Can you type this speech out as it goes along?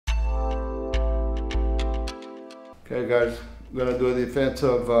Okay guys, I'm gonna do the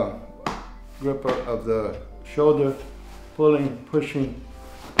defensive grip of the shoulder, pulling, pushing,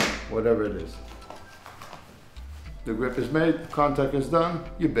 whatever it is. The grip is made, contact is done,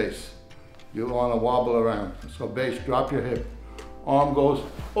 you base. You wanna wobble around. So base, drop your hip. Arm goes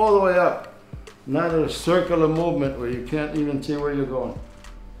all the way up. Not a circular movement where you can't even see where you're going.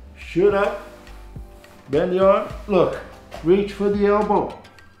 Shoot up, bend the arm, look, reach for the elbow.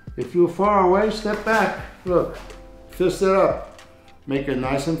 If you're far away, step back, look, fist it up, make it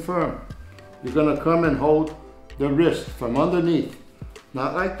nice and firm. You're gonna come and hold the wrist from underneath.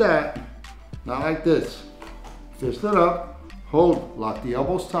 Not like that, not like this. Fist it up, hold, lock the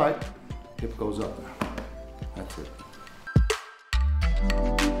elbows tight, hip goes up. That's it.